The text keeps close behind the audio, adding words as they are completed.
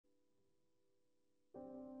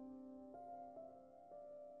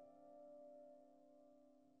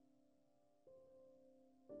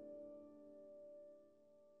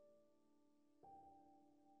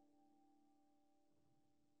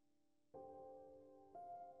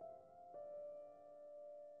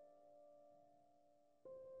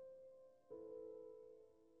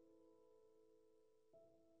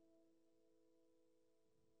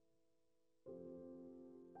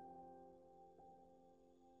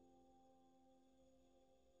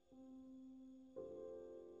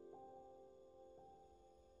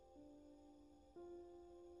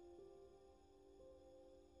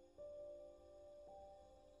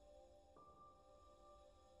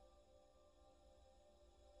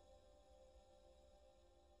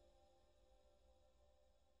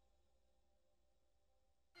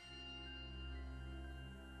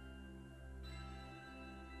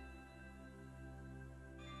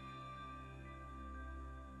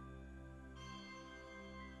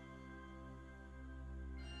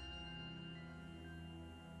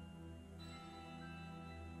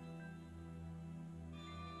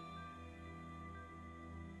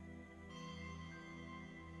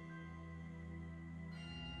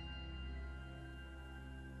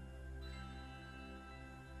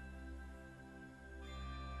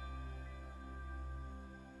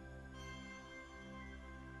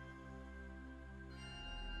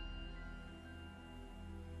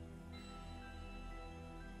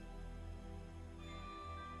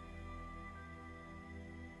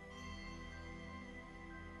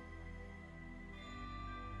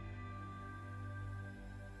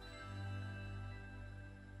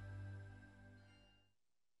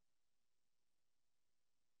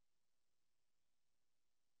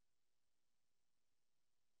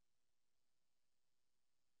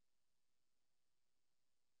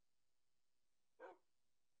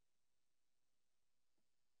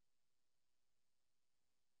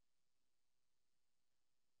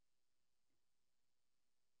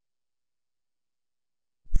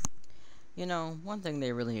You know, one thing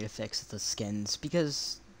they really need to fix is the skins,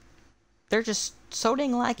 because they're just so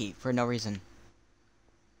dang laggy for no reason.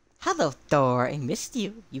 Hello, Thor, I missed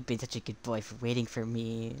you. You've been such a good boy for waiting for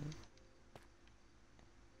me.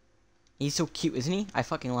 He's so cute, isn't he? I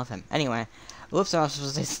fucking love him. Anyway, whoops, I'm not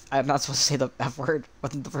supposed to say the F word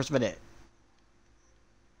within the first minute.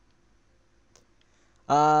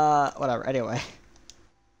 Whatever, anyway.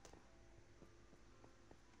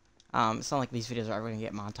 It's not like these videos are ever gonna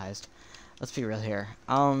get monetized. Let's be real here.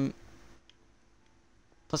 Plus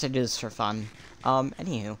I do this for fun.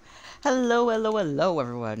 Anywho. Hello,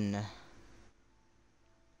 everyone.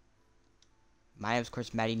 My name is, of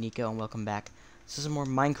course, Maddie Nico, and welcome back. This is more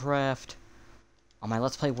Minecraft on my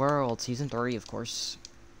Let's Play World, Season 3, of course.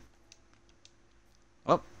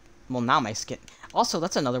 Oh, well, now my skin... Also,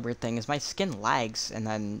 that's another weird thing, is my skin lags and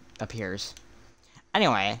then appears.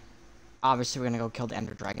 Anyway, obviously we're gonna go kill the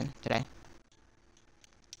Ender Dragon today.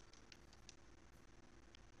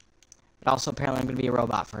 But also, apparently I'm gonna be a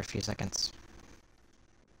robot for a few seconds.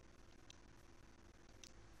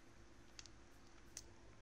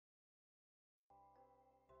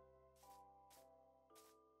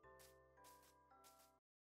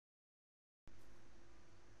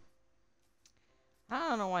 I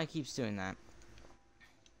don't know why it keeps doing that.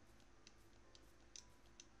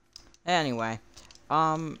 Anyway,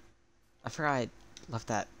 I forgot I left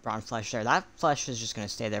that bronze flesh there. That flesh is just gonna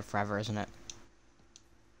stay there forever, isn't it?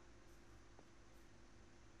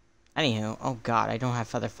 Anywho, oh god, I don't have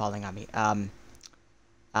feather falling on me. Oh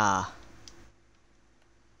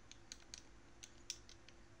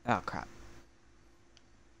crap.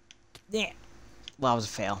 Yeah. Well, that was a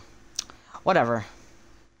fail. Whatever.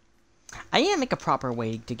 I need to make a proper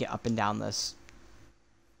way to get up and down this.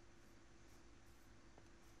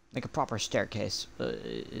 Like a proper staircase.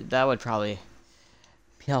 That would probably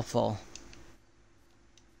be helpful.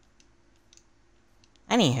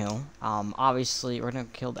 Anywho, obviously we're gonna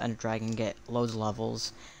kill the Ender Dragon, get loads of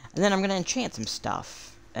levels, and then I'm gonna enchant some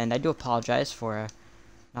stuff. And I do apologize for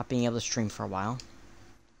not being able to stream for a while.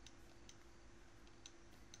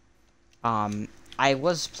 I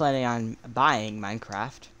was planning on buying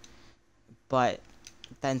Minecraft, but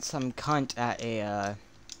then some cunt at a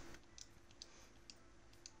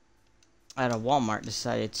Walmart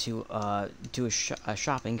decided to do a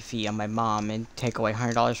shopping fee on my mom and take away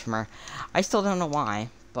 $100 from her. I still don't know why,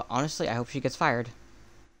 but honestly, I hope she gets fired.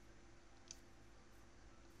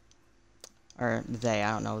 Or they,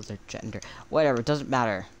 I don't know their gender. Whatever, it doesn't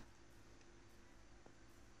matter.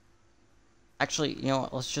 Actually, you know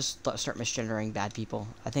what, let's just start misgendering bad people.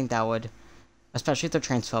 I think that would, especially if they're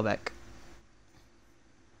transphobic.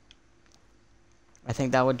 I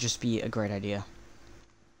think that would just be a great idea.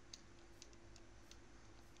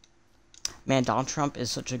 Man, Donald Trump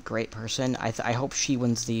is such a great person. I hope she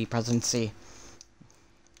wins the presidency.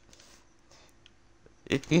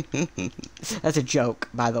 That's a joke,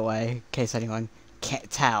 by the way, in case anyone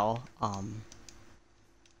can't tell.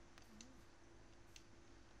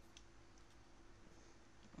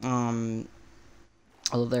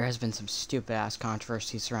 Although there has been some stupid-ass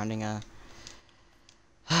controversy surrounding,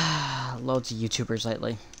 loads of YouTubers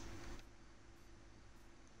lately.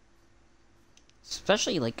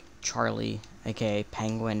 Especially, like, Charlie, aka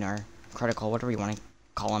Penguin, or Critical, whatever you want to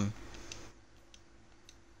call him.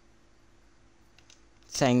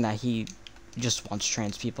 Saying that he just wants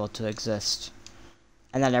trans people to exist.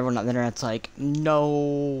 And then everyone on the internet's like,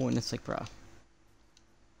 no, and it's like, bro.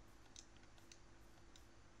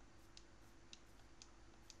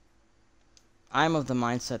 I'm of the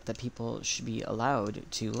mindset that people should be allowed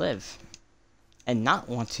to live and not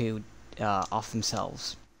want to off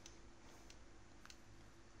themselves.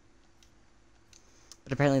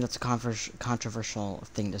 But apparently that's a controversial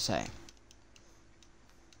thing to say.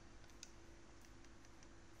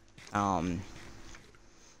 Although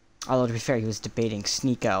to be fair, he was debating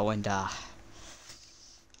Sneeko and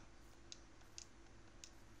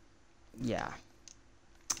yeah.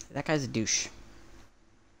 That guy's a douche.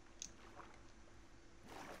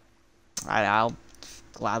 I'll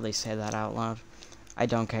gladly say that out loud. I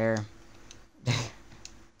don't care.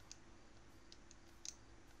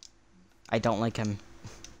 I don't like him.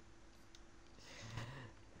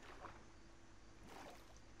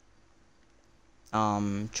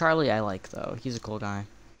 Charlie I like, though. He's a cool guy.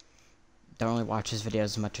 Don't really watch his videos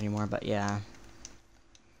as much anymore, but yeah.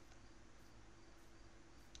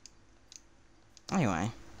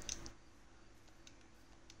 Anyway.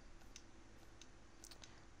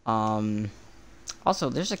 Also,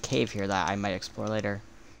 there's a cave here that I might explore later.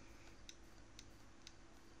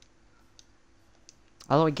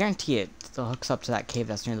 Although I guarantee it still hooks up to that cave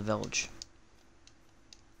that's near the village.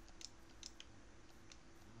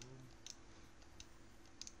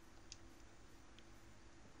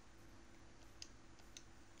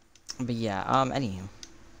 But yeah, anywho.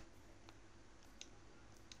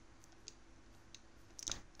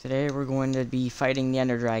 Today we're going to be fighting the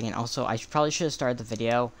Ender Dragon. Also, I probably should have started the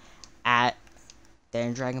video at the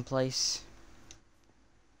Ender Dragon place.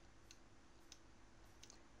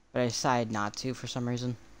 But I decided not to for some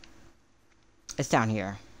reason. It's down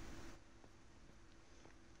here.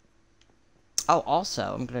 Oh,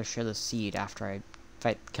 also, I'm gonna share the seed after I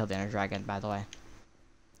kill the Ender Dragon, by the way.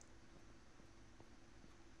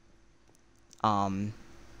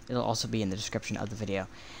 It'll also be in the description of the video.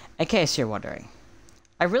 In case you're wondering.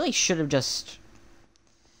 I really should have just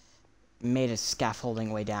made a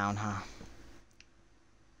scaffolding way down,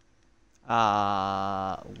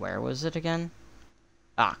 huh? Where was it again?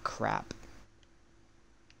 Ah, crap.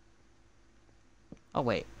 Oh,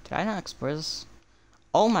 wait. Did I not explore this?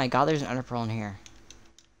 Oh my god, there's an Ender Pearl in here.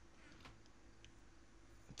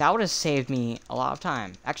 That would have saved me a lot of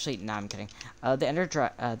time. Actually, no, I'm kidding. The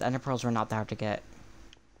Ender Pearls were not that hard to get.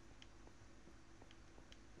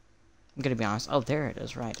 I'm gonna be honest. Oh, there it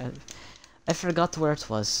is, right. I forgot where it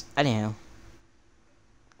was. Anyhow.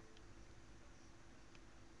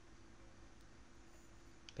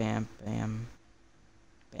 Bam, bam.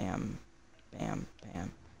 Bam. Bam,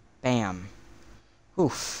 bam. Bam.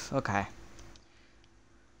 Oof, okay.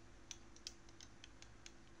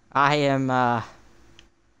 I am, a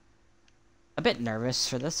bit nervous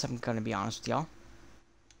for this, I'm gonna be honest with y'all.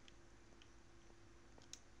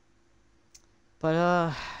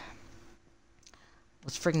 But,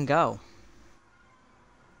 let's freaking go.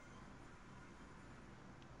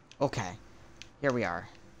 Okay. Here we are.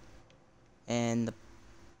 And the,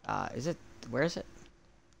 is it, where is it?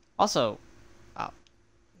 Also, oh,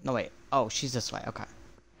 no wait. Oh, she's this way, okay.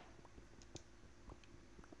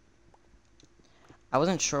 I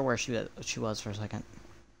wasn't sure where she was for a second.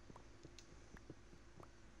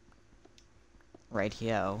 Right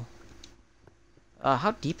here.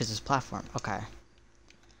 How deep is this platform? Okay.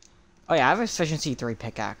 Oh yeah, I have a efficiency 3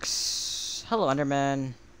 pickaxe. Hello,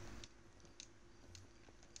 Enderman.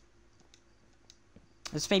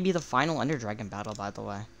 This may be the final Ender Dragon battle, by the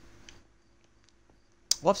way.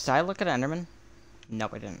 Whoops, did I look at Enderman? No,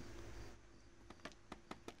 I didn't.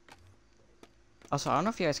 Also, I don't know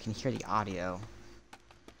if you guys can hear the audio.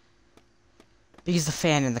 Because the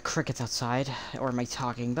fan and the crickets outside, or my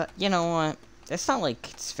talking, but you know what? It's not like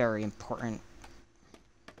it's very important.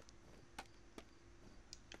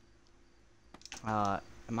 Am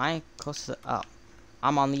I close to the... Oh.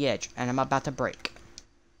 I'm on the edge, and I'm about to break.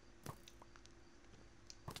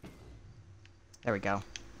 There we go.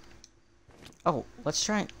 Oh, let's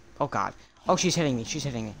try and... Oh, God. Oh, she's hitting me. She's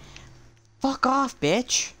hitting me. Fuck off,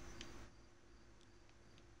 bitch!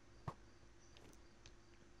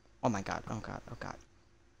 Oh, my God. Oh, God. Oh, God.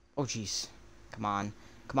 Oh, jeez. Come on.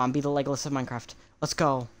 Come on, be the Legolas of Minecraft. Let's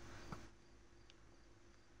go.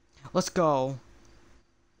 Let's go.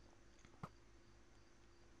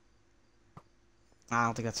 I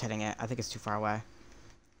don't think that's hitting it. I think it's too far away.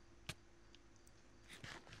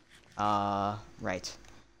 Right.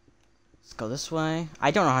 Let's go this way.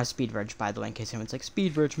 I don't know how to speed bridge, by the way, in case anyone's like,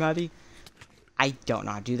 speed bridge, Maddie. I don't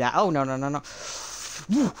know how to do that. Oh, no, no, no, no.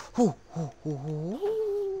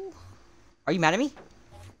 Are you mad at me?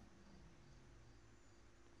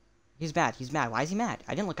 He's mad. He's mad. Why is he mad?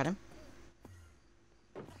 I didn't look at him.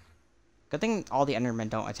 Good thing all the Endermen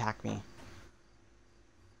don't attack me.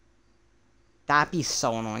 That'd be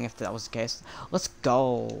so annoying if that was the case. Let's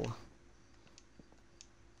go.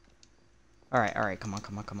 Alright, come on,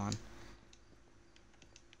 come on, come on.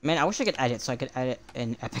 Man, I wish I could edit so I could edit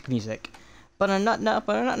in epic music. But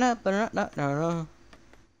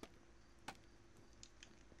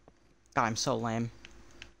God, I'm so lame.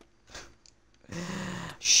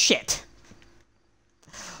 Shit.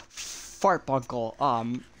 Fart bunkle.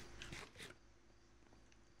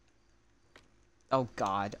 Oh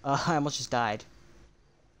God. I almost just died.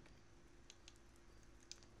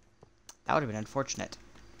 That would have been unfortunate.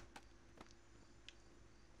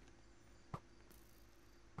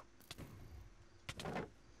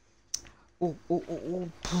 Ooh, ooh, ooh,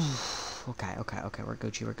 ooh. Okay, we're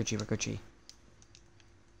Gucci.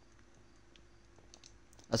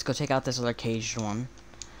 Let's go take out this other caged one.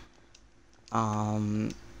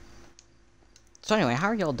 So anyway, how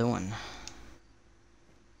are y'all doing?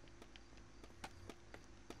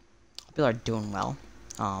 Hope y'all are doing well.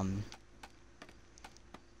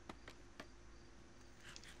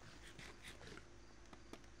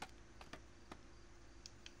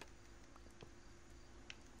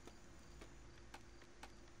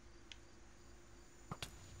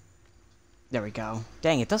 There we go.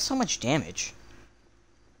 Dang, it does so much damage.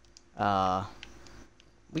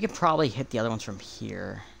 We could probably hit the other ones from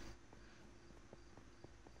here.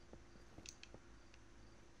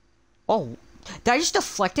 Oh, did I just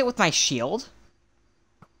deflect it with my shield?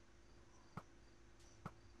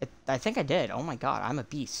 I think I did. Oh my god, I'm a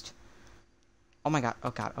beast. Oh my god. Oh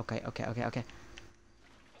god. Okay, okay, okay, okay.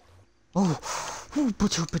 Oh.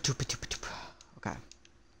 Okay.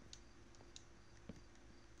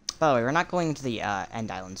 By the way, we're not going to the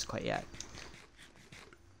end islands quite yet.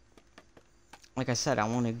 Like I said, I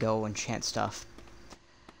want to go enchant stuff.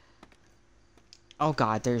 Oh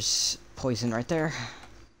god, there's poison right there.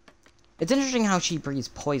 It's interesting how she breathes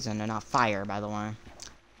poison and not fire, by the way.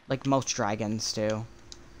 Like most dragons do.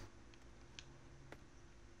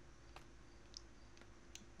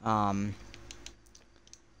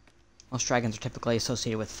 Most dragons are typically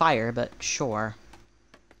associated with fire, but sure.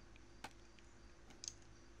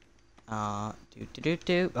 Oh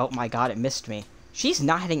my god, it missed me. She's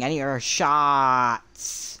not hitting any of her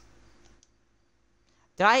shots.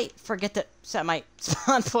 Did I forget to set my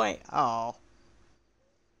spawn point? Oh.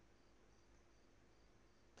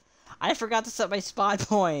 I forgot to set my spawn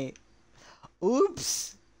point.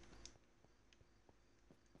 Oops.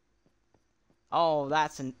 Oh,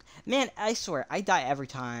 that's an... Man, I swear, I die every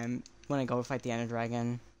time when I go to fight the Ender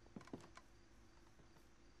Dragon.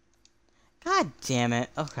 God damn it.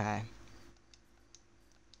 Okay.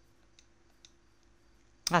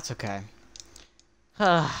 That's okay. It's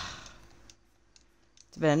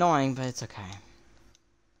a bit annoying, but it's okay.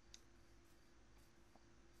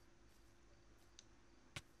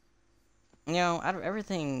 You know, out of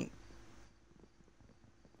everything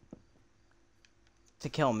to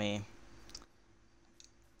kill me,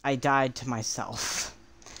 I died to myself.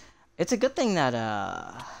 It's a good thing that,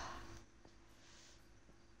 I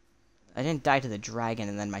didn't die to the dragon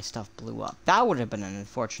and then my stuff blew up. That would have been an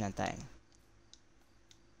unfortunate thing.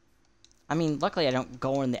 I mean, luckily I don't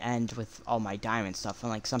go in the end with all my diamond stuff,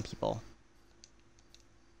 unlike some people.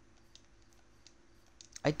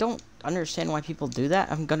 I don't understand why people do that,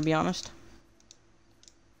 I'm gonna be honest.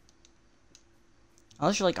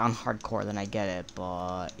 Unless you're, like, on hardcore, then I get it,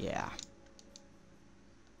 but, yeah.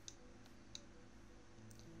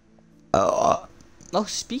 Oh,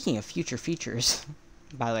 speaking of future features,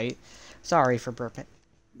 by the way, sorry for burping.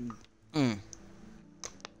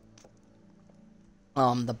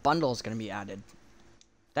 The bundle is gonna be added.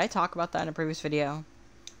 Did I talk about that in a previous video?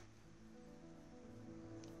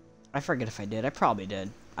 I forget if I did. I probably did.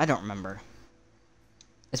 I don't remember.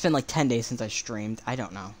 It's been like 10 days since I streamed. I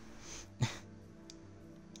don't know.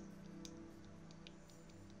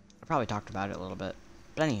 I probably talked about it a little bit.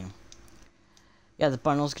 But anyway. Yeah, the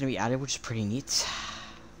bundle's gonna be added, which is pretty neat.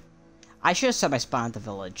 I should have set my spawn at the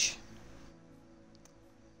village.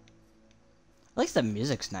 At least the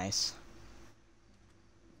music's nice.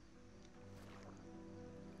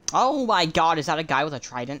 Oh my god, is that a guy with a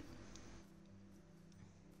trident?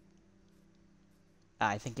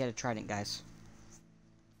 I think he had a trident, guys.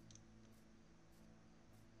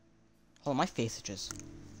 Hold on, my face itches.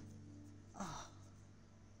 Oh.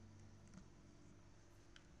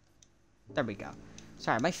 There we go.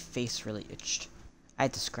 Sorry, my face really itched. I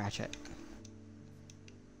had to scratch it.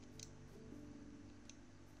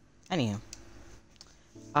 Anywho.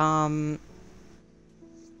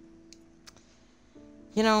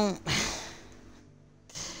 You know...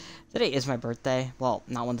 Today is my birthday. Well,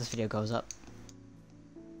 not when this video goes up.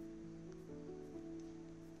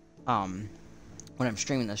 When I'm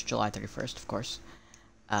streaming this, July 31st, of course.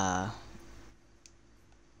 Yeah,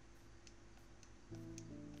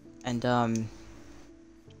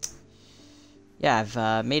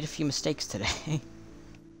 I've, made a few mistakes today.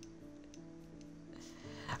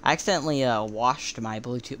 I accidentally, washed my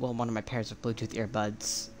Bluetooth, well, one of my pairs of Bluetooth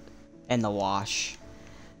earbuds in the wash.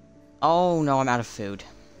 Oh, no, I'm out of food.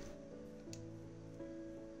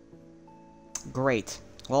 Great.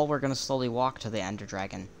 Well, we're gonna slowly walk to the Ender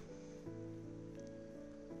Dragon.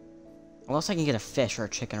 Unless I can get a fish or a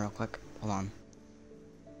chicken real quick. Hold on.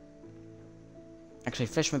 Actually,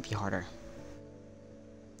 fish might be harder.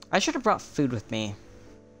 I should have brought food with me.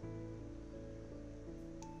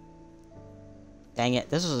 Dang it,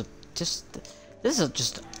 this is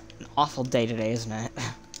just an awful day today, isn't it?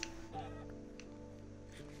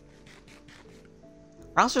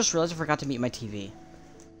 I also just realized I forgot to mute my TV.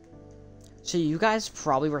 So you guys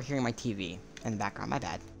probably were hearing my TV in the background, my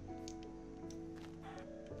bad.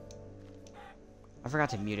 I forgot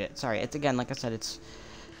to mute it. Sorry, it's again, like I said, it's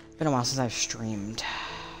been a while since I've streamed.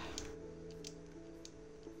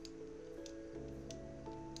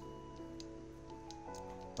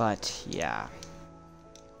 But, yeah.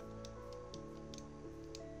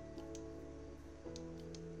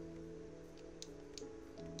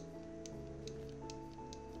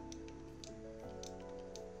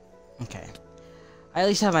 Okay. I at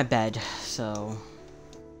least have my bed, so...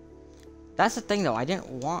 That's the thing, though. I didn't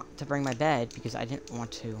want to bring my bed because I didn't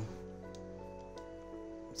want to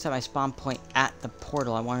set my spawn point at the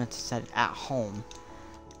portal. I wanted to set it at home.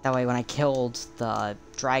 That way, when I killed the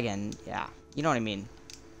dragon, yeah, you know what I mean.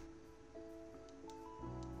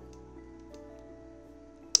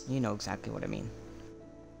 You know exactly what I mean.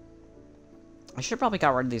 I should probably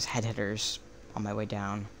got rid of these head hitters on my way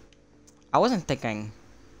down. I wasn't thinking.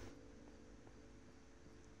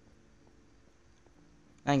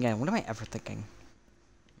 And again, what am I ever thinking?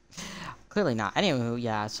 Clearly not. Anywho,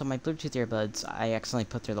 yeah, so my Bluetooth earbuds, I accidentally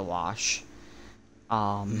put through the wash.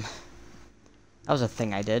 That was a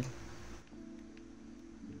thing I did.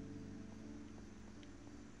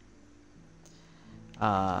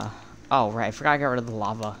 Oh, right, I forgot I got rid of the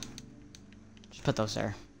lava. Just put those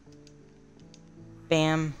there.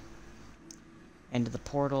 Bam. Into the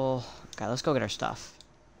portal. Okay, let's go get our stuff.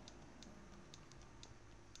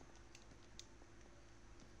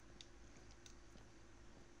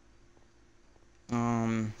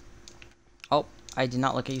 Oh, I did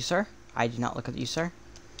not look at you, sir. I did not look at you, sir.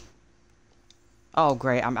 Oh,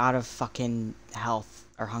 great, I'm out of fucking health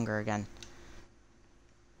or hunger again.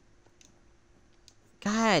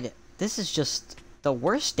 God, this is just the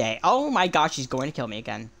worst day. Oh my gosh, he's going to kill me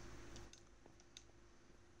again.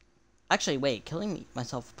 Actually, wait, killing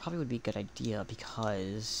myself probably would be a good idea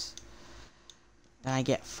because then I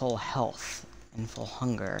get full health and full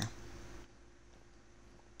hunger.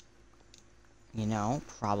 You know,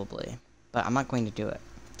 probably. But I'm not going to do it.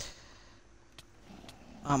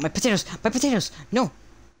 My potatoes! My potatoes! No!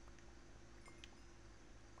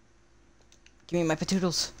 Give me my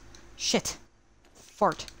potatoes! Shit!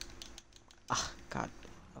 Fart! Ah, God.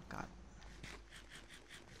 Oh, God.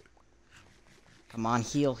 Come on,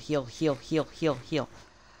 heal, heal, heal, heal, heal, heal.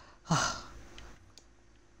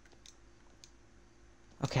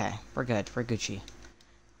 Okay, we're good. We're Gucci.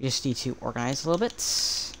 We just need to organize a little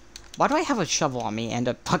bit. Why do I have a shovel on me and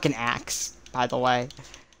a fucking axe, by the way?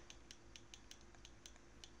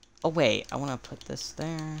 Oh, wait. I want to put this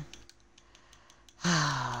there.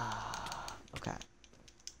 Okay.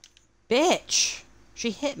 Bitch!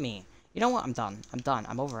 She hit me. You know what? I'm done. I'm done.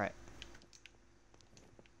 I'm over it.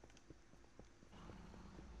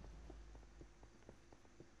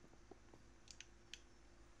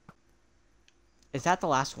 Is that the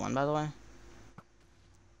last one, by the way?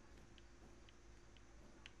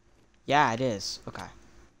 Yeah, it is. Okay.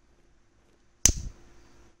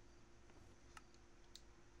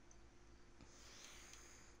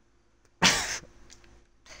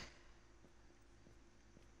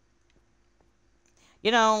 You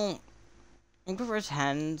know, in reverse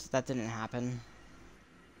hens, that didn't happen.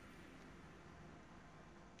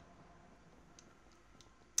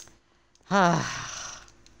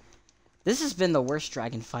 This has been the worst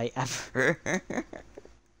dragon fight ever.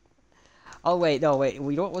 Oh wait, no wait. You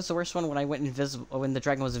know what was the worst one? When I went invisible. When the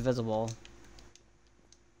dragon was invisible.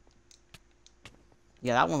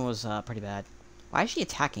 Yeah, that one was pretty bad. Why is she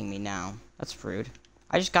attacking me now? That's rude.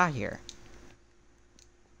 I just got here.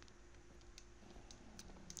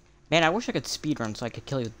 Man, I wish I could speedrun so I could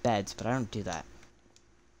kill you with beds, but I don't do that.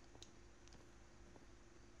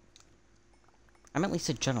 I'm at least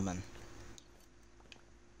a gentleman.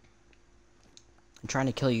 I'm trying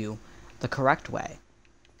to kill you the correct way.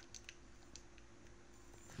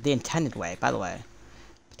 The intended way, by the way.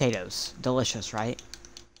 Potatoes. Delicious, right?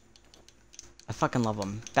 I fucking love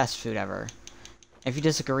them. Best food ever. If you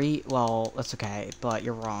disagree, well, that's okay, but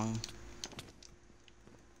you're wrong.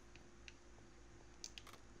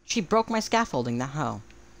 She broke my scaffolding, that hoe.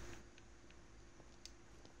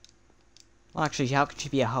 Well, actually, how could she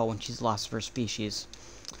be a hoe when she's lost her species?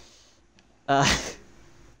 Now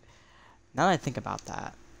that I think about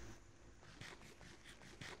that.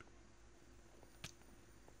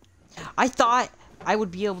 I thought I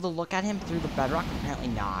would be able to look at him through the bedrock, apparently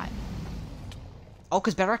not. Oh,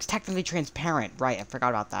 because bedrock's technically transparent. Right, I forgot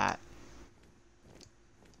about that.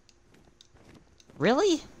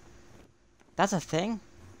 Really? That's a thing?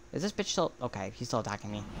 Is this bitch still... Okay, he's still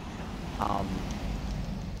attacking me.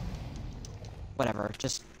 Whatever,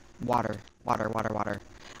 just water. Water, water, water.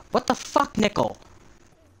 What the fuck, Nickel?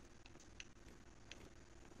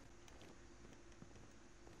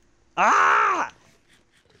 Ah!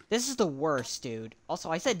 This is the worst, dude.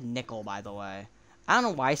 Also, I said nickel, by the way. I don't know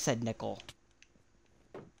why I said nickel.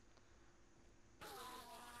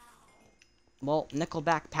 Well,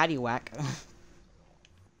 Nickelback patty whack.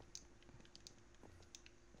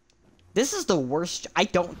 This is the worst. I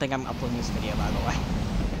don't think I'm uploading this video, by the way.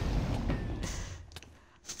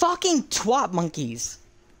 Fucking twat monkeys.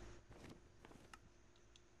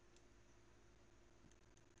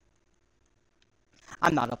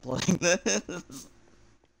 I'm not uploading this.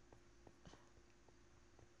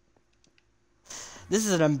 This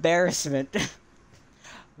is an embarrassment.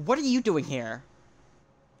 What are you doing here?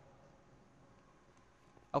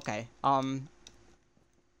 Okay,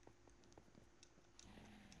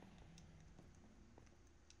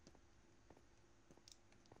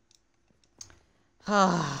 How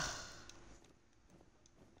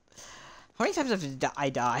many times have I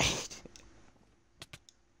died?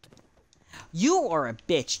 You are a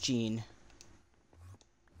bitch, Gene.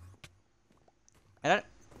 I don't...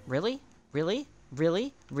 Really? Really?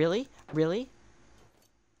 Really? Really? Really?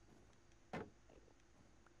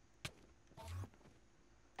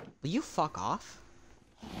 Will you fuck off?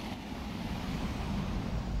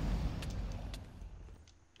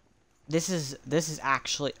 This is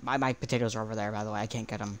actually... My potatoes are over there, by the way. I can't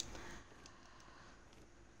get them.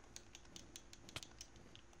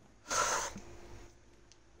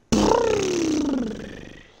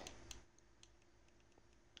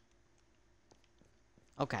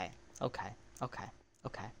 Okay. Okay. Okay.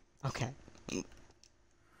 Okay. Okay.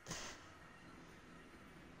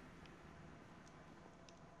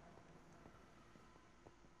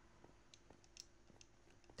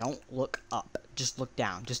 Don't look up. Just look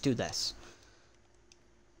down. Just do this.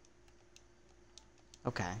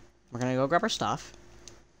 Okay. We're gonna go grab our stuff.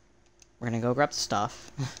 We're gonna go grab the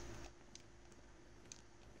stuff.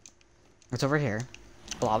 It's over here.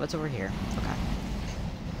 A lot of it's over here. Okay.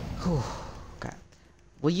 Whew. Okay.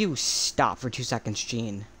 Will you stop for 2 seconds,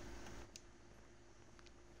 Gene?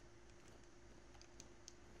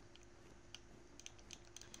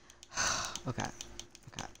 Okay.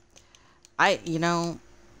 Okay. You know...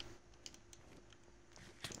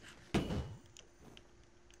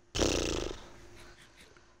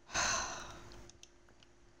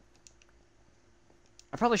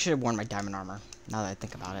 I probably should have worn my diamond armor, now that I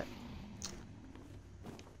think about it.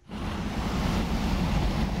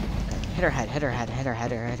 Hit her head, hit her head, hit her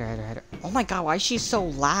head, hit her head, hit her. Oh my god, why is she so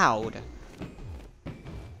loud?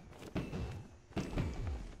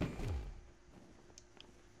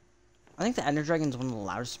 I think the Ender Dragon is one of the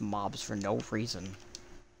loudest mobs for no reason.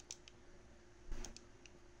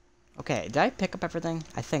 Okay, did I pick up everything?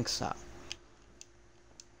 I think so.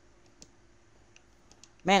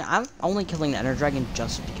 Man, I'm only killing the Ender Dragon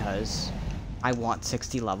just because I want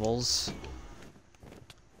 60 levels.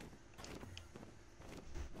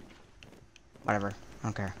 Whatever. I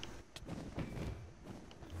don't care.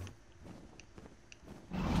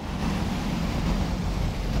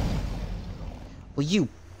 Will you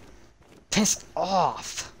piss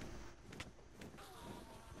off?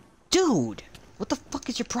 Dude! What the fuck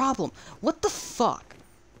is your problem? What the fuck?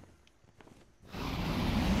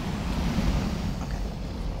 Okay.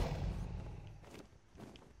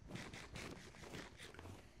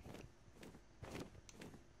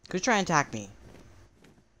 Who's trying to attack me?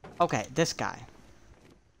 Okay, this guy.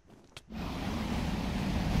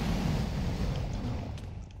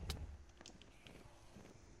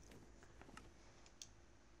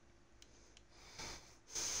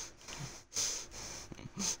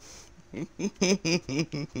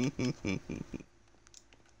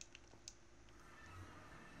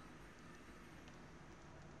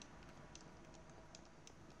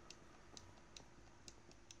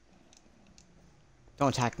 Don't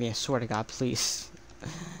attack me, I swear to God, please.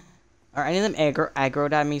 Are any of them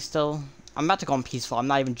aggroed at me still? I'm about to go on peaceful, I'm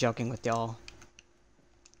not even joking with y'all.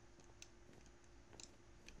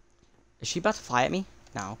 Is she about to fly at me?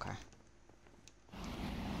 No, okay.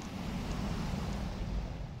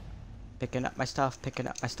 Picking up my stuff, picking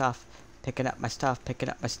up my stuff, picking up my stuff, picking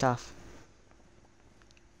up my stuff.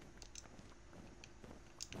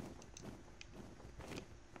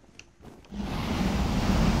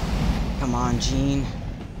 Come on, Gene.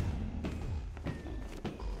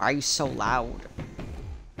 Why are you so loud?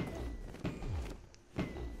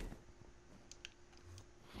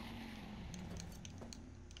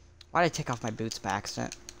 Why did I take off my boots by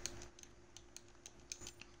accident?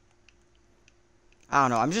 I don't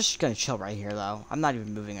know, I'm just gonna chill right here, though. I'm not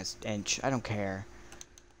even moving an inch. I don't care.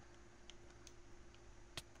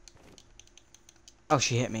 Oh,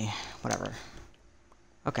 she hit me. Whatever.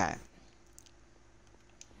 Okay.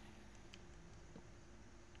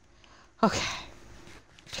 Okay.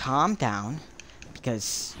 Calm down,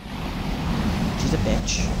 because she's a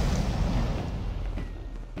bitch.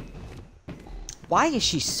 Why is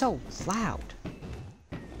she so loud?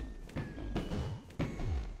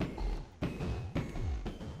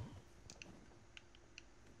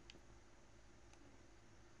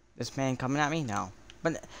 This man coming at me? No.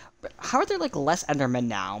 But how are there, like, less Endermen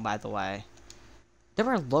now, by the way? There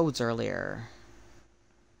were loads earlier.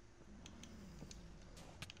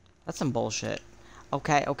 That's some bullshit.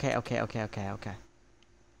 Okay.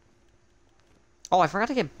 Oh, I forgot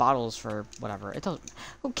to get bottles for whatever. It doesn't.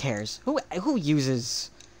 Who cares? Who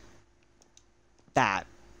uses that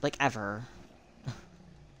like ever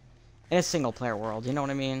in a single player world? You know what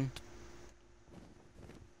I mean?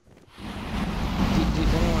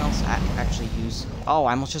 Does anyone else actually use? Oh,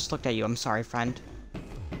 I almost just looked at you. I'm sorry, friend.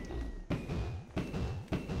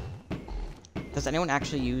 Does anyone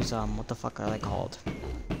actually use what the fuck are they called?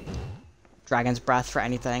 Dragon's Breath for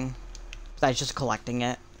anything? Besides just collecting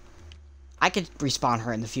it. I could respawn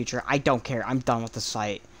her in the future. I don't care. I'm done with the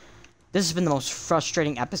site. This has been the most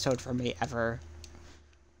frustrating episode for me ever.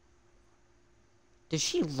 Did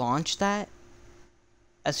she launch that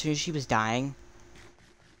as soon as she was dying?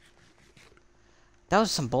 That was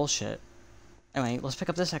some bullshit. Anyway, let's pick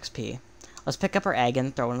up this XP. Let's pick up our egg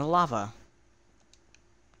and throw it in the lava.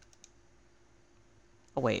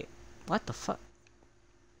 Oh, wait. What the fuck?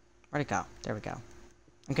 Where'd it go? There we go.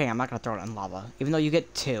 Okay, I'm not gonna throw it in lava. Even though you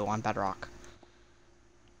get 2 on Bedrock.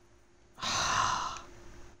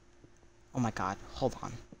 Oh my god. Hold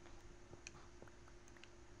on.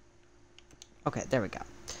 Okay, there we go.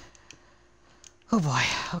 Oh boy.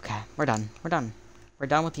 Okay, we're done. We're done. We're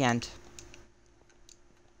done with the end.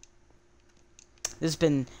 This has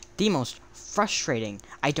been the most frustrating.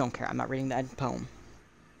 I don't care. I'm not reading the end poem.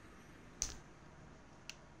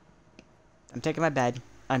 I'm taking my bed.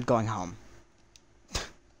 I'm going home.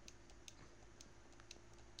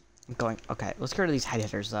 I'm going. Okay, let's get rid of these head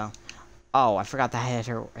hitters though. Oh, I forgot the head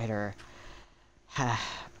hitter. I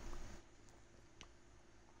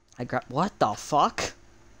grab. What the fuck?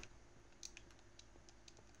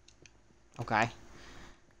 Okay.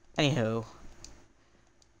 Anywho.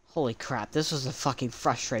 Holy crap, this was a fucking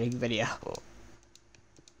frustrating video.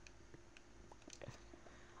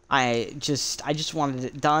 I just wanted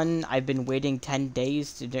it done. I've been waiting 10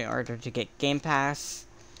 days in order to get Game Pass.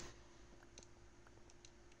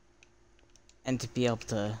 And to be able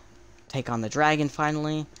to take on the dragon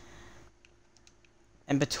finally.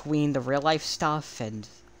 And between the real life stuff and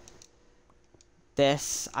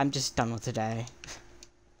this, I'm just done with today.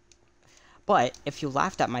 But if you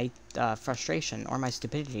laughed at my frustration or my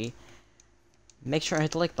stupidity, make sure to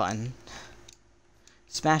hit the like button.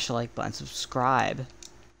 Smash the like button, subscribe.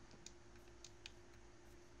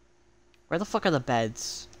 Where the fuck are the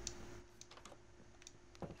beds?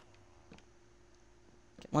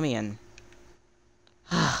 Let me in.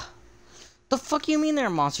 The fuck you mean there are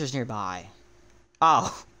monsters nearby?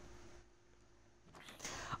 Oh.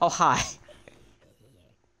 Oh, hi.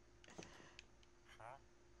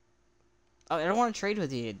 Oh, I don't want to trade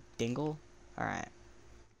with you, dingle. Alright.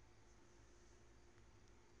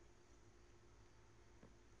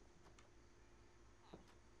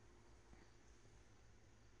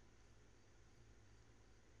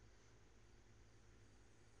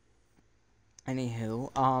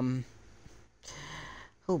 Anywho,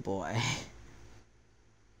 oh boy.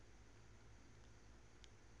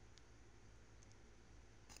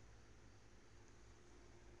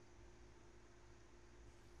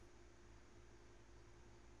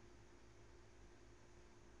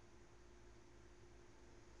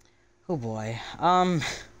 Oh boy.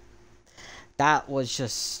 That was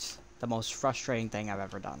just the most frustrating thing I've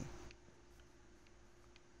ever done.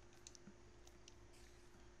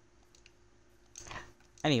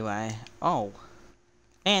 Anyway, oh.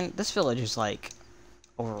 And this village is, like,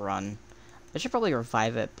 overrun. I should probably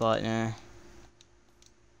revive it, but, eh.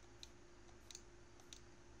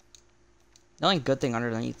 The only good thing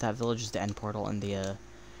underneath that village is the end portal and the,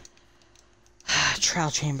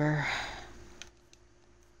 trial chamber.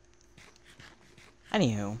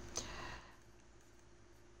 Anywho.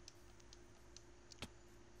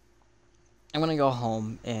 I'm gonna go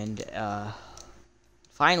home and,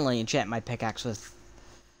 finally enchant my pickaxe with...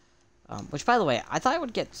 which, by the way, I thought I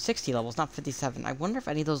would get 60 levels, not 57. I wonder if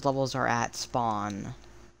any of those levels are at spawn.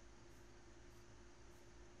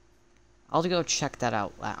 I'll go check that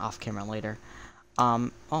out off camera later.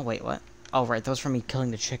 Oh, wait, what? Oh, right, that was from me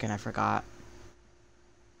killing the chicken, I forgot.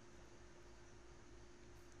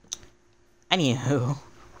 Anywho.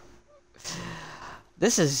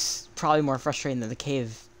 This is probably more frustrating than the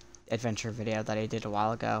cave adventure video that I did a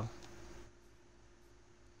while ago.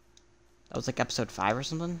 That was like episode 5 or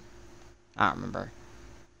something? I don't remember.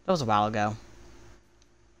 That was a while ago.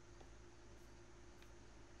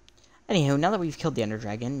 Anywho, now that we've killed the Ender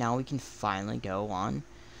Dragon, now we can finally go on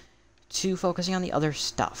to focusing on the other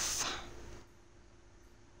stuff.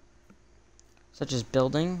 Such as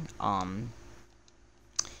building,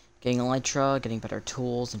 getting elytra, getting better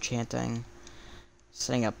tools, enchanting,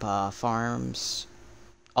 setting up farms,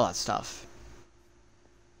 all that stuff.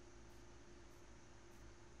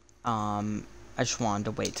 I just wanted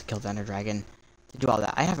to wait to kill the Ender Dragon to do all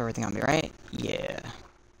that. I have everything on me, right? Yeah.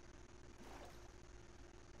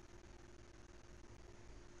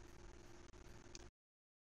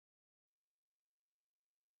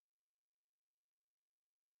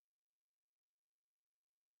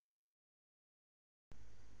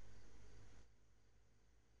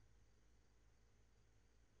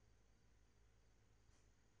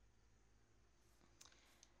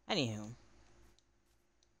 Anywho.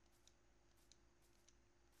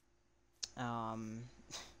 Um,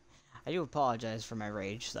 I do apologize for my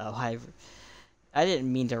rage, though. I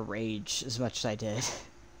didn't mean to rage as much as I did.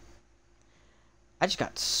 I just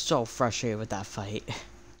got so frustrated with that fight.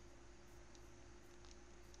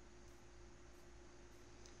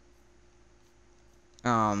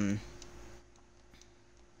 Um,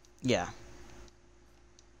 yeah.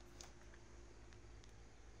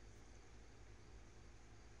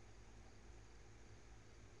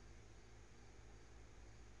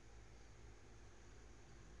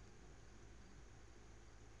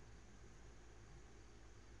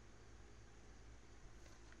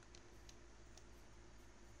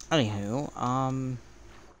 Anywho,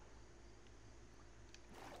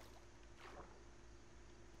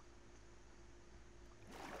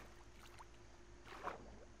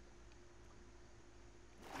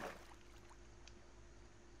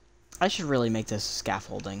 I should really make this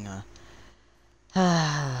scaffolding,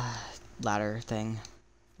 ladder thing,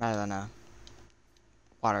 rather than a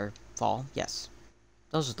waterfall. Yes.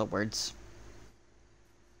 Those are the words.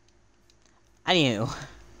 Anywho.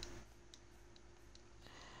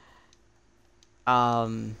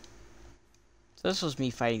 So this was me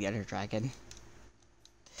fighting the Ender Dragon.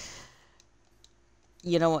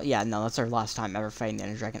 You know what? Yeah, no, that's our last time ever fighting the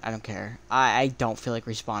Ender Dragon. I don't care. I don't feel like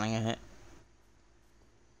respawning in it.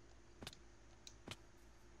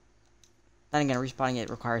 Then again, respawning it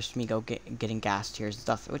requires me getting gas tiers and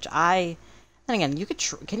stuff, which I... Then again, you could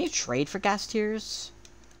can you trade for gas tiers?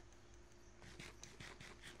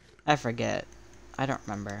 I forget. I don't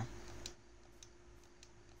remember.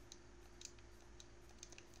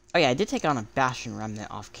 Oh yeah, I did take on a Bastion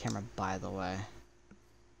Remnant off camera, by the way.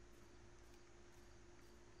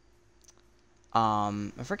 I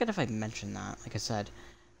forget if I mentioned that, like I said.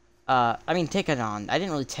 I mean, take it on. I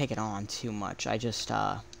didn't really take it on too much. I just,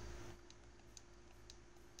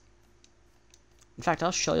 In fact,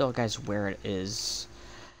 I'll show you guys where it is.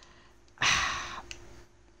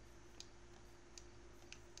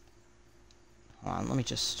 Hold on, let me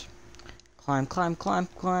just... Climb, climb, climb,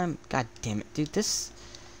 climb. God damn it, dude, this...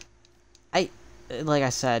 Like I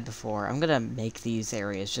said before, I'm gonna make these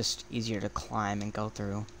areas just easier to climb and go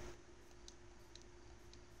through.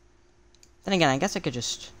 Then again, I guess I could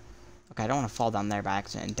just... Okay, I don't want to fall down there by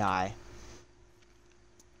accident and die.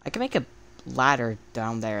 I could make a ladder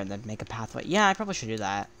down there and then make a pathway. Yeah, I probably should do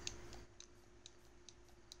that.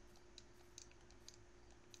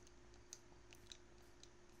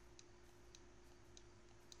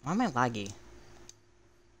 Why am I laggy?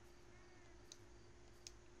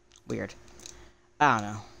 Weird. I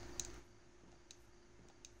don't know.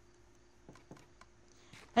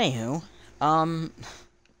 Anywho,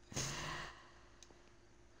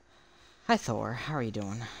 Hi Thor, how are you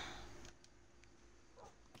doing?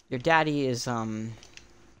 Your daddy is, not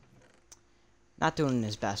doing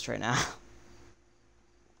his best right now.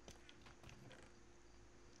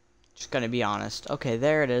 Just gonna be honest. Okay,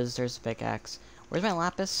 there it is. There's the pickaxe. Where's my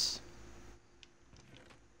lapis?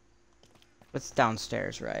 It's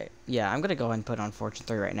downstairs, right? Yeah, I'm gonna go ahead and put on Fortune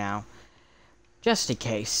 3 right now. Just in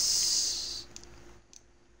case.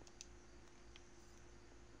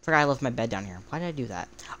 Forgot I left my bed down here. Why did I do that?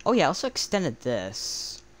 Oh yeah, I also extended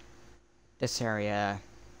this area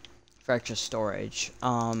for extra storage.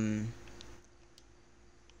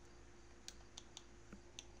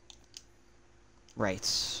 Right.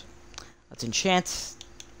 Let's enchant.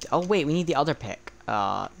 Oh wait, we need the other pick.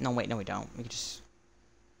 No wait, no we don't. We can just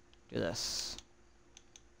do this.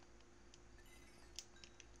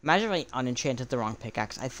 Imagine if I unenchanted the wrong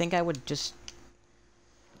pickaxe. I think I would just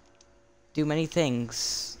do many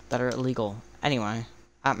things that are illegal. Anyway,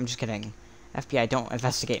 I'm just kidding. FBI, don't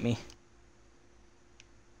investigate me.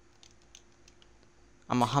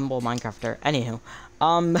 I'm a humble Minecrafter. Anywho,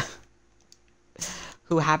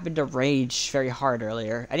 who happened to rage very hard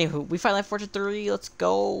earlier. Anywho, we finally have Fortune 3. Let's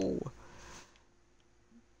go.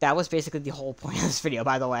 That was basically the whole point of this video,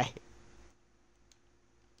 by the way.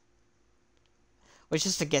 Was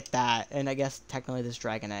just to get that, and I guess technically this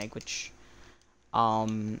dragon egg, which,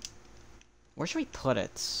 where should we put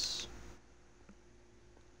it?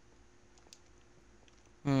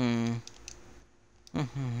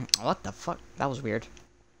 What the fuck? That was weird.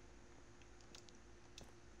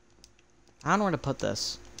 I don't know where to put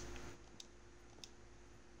this.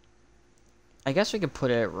 I guess we could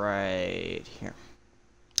put it right here.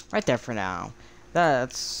 Right there for now.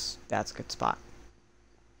 That's a good spot.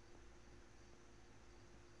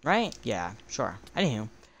 Right? Yeah, sure. Anywho,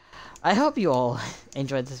 I hope you all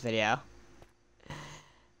enjoyed this video.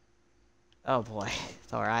 Oh boy,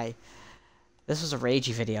 it's alright. This was a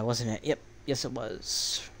ragey video, wasn't it? Yep, yes it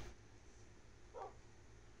was.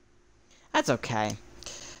 That's okay.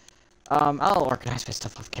 I'll organize my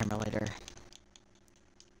stuff off camera later.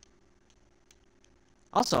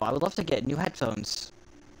 Also, I would love to get new headphones.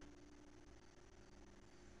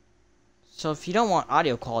 So if you don't want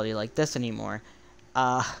audio quality like this anymore,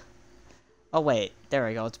 oh wait, there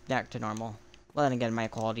we go, it's back to normal. Well then again, my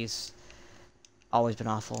quality's always been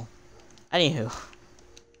awful. Anywho.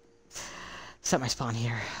 Set my spawn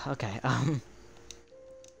here. Okay,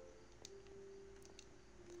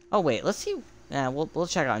 oh wait, let's see. Yeah, we'll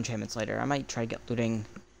check out enchantments later. I might try to get looting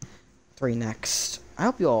 3 next. I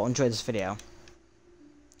hope you all enjoyed this video.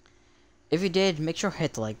 If you did, make sure to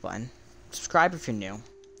hit the like button. Subscribe if you're new.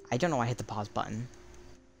 I don't know why I hit the pause button.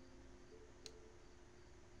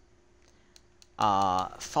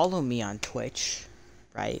 Follow me on Twitch,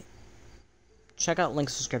 right? Check out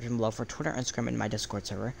links in the description below for Twitter, Instagram, and my Discord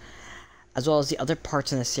server. As well as the other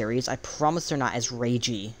parts in the series. I promise they're not as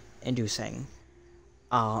ragey inducing.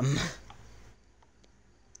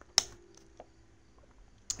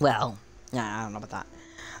 Well, yeah, I don't know about that.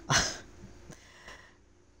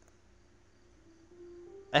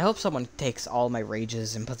 I hope someone takes all my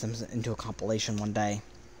rages and puts them into a compilation one day.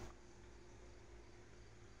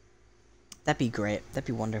 That'd be great. That'd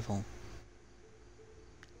be wonderful.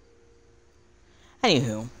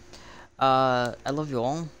 Anywho, I love you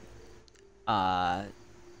all.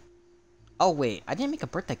 Oh wait, I didn't make a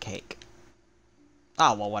birthday cake.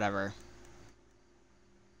 Oh, well, whatever.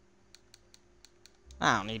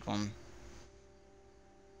 I don't need one.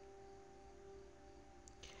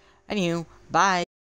 Anywho, bye.